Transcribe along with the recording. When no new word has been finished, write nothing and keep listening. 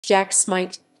Jack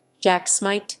Smight. Jack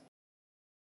Smight.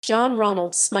 John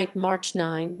Ronald Smight, March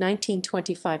 9,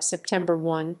 1925, September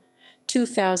 1,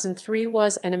 2003,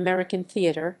 was an American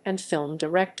theater and film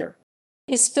director.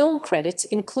 His film credits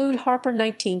include Harper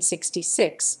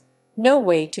 1966, No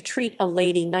Way to Treat a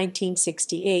Lady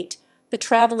 1968, The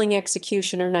Traveling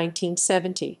Executioner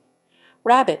 1970,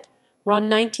 Rabbit Run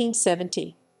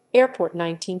 1970, Airport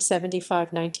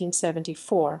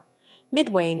 1975-1974,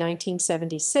 Midway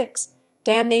 1976,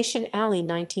 Damnation Alley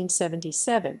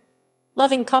 1977,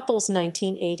 Loving Couples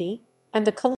 1980, and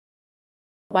the Columbo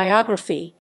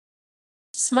biography.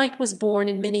 Smight was born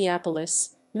in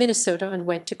Minneapolis, Minnesota, and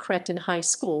went to Cretin High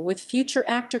School with future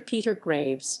actor Peter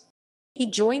Graves. He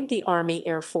joined the Army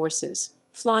Air Forces,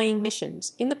 flying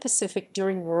missions in the Pacific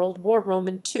during World War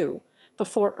II,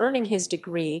 before earning his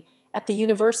degree at the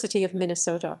University of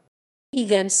Minnesota. He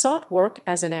then sought work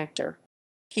as an actor.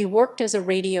 He worked as a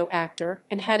radio actor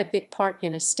and had a bit part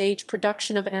in a stage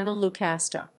production of Anna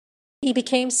Lucasta. He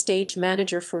became stage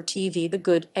manager for TV The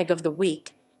Good Egg of the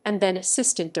Week, and then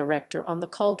assistant director on the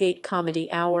Colgate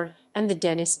Comedy Hour and the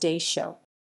Dennis Day Show.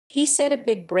 He said a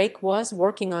big break was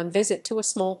working on Visit to a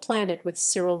Small Planet with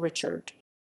Cyril Ritchard.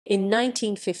 In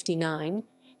 1959,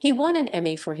 he won an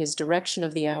Emmy for his direction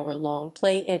of the hour-long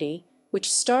play Eddie,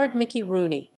 which starred Mickey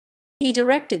Rooney. He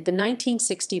directed the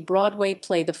 1960 Broadway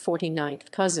play The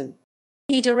 49th Cousin.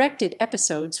 He directed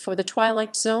episodes for The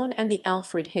Twilight Zone and The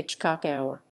Alfred Hitchcock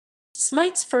Hour.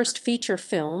 Smight's first feature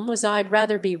film was I'd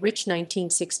Rather Be Rich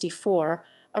 1964,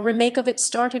 a remake of It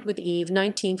Started with Eve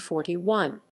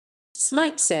 1941.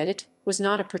 Smight said it was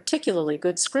not a particularly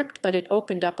good script, but it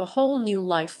opened up a whole new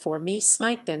life for me.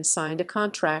 Smight then signed a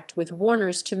contract with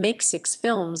Warner's to make 6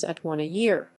 films at one a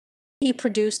year. He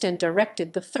produced and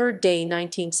directed The Third Day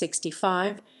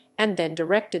 1965, and then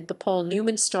directed the Paul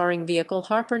Newman starring vehicle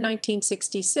Harper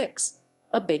 1966,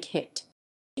 a big hit.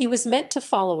 He was meant to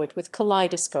follow it with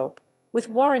Kaleidoscope, with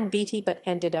Warren Beatty, but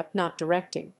ended up not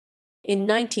directing. In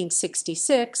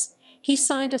 1966, he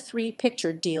signed a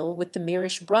 3-picture deal with the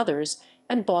Mirisch brothers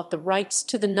and bought the rights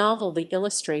to the novel The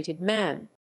Illustrated Man.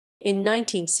 In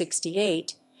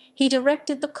 1968, he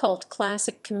directed the cult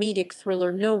classic comedic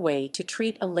thriller No Way to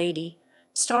Treat a Lady,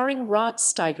 starring Rod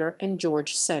Steiger and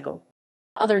George Segal.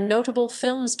 Other notable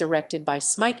films directed by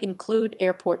Smight include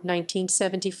Airport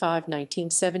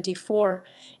 1975-1974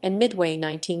 and Midway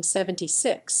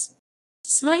 1976.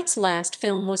 Smight's last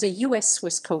film was a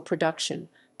U.S.-Swiss co-production,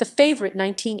 The Favorite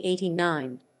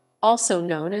 1989, also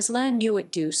known as La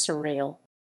Nuit du Soleil.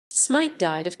 Smight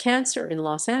died of cancer in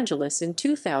Los Angeles in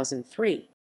 2003.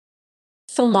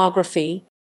 Filmography.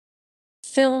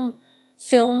 Film,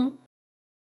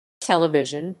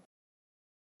 television,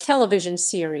 television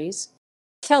series,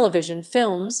 television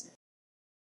films,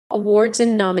 awards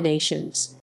and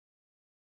nominations.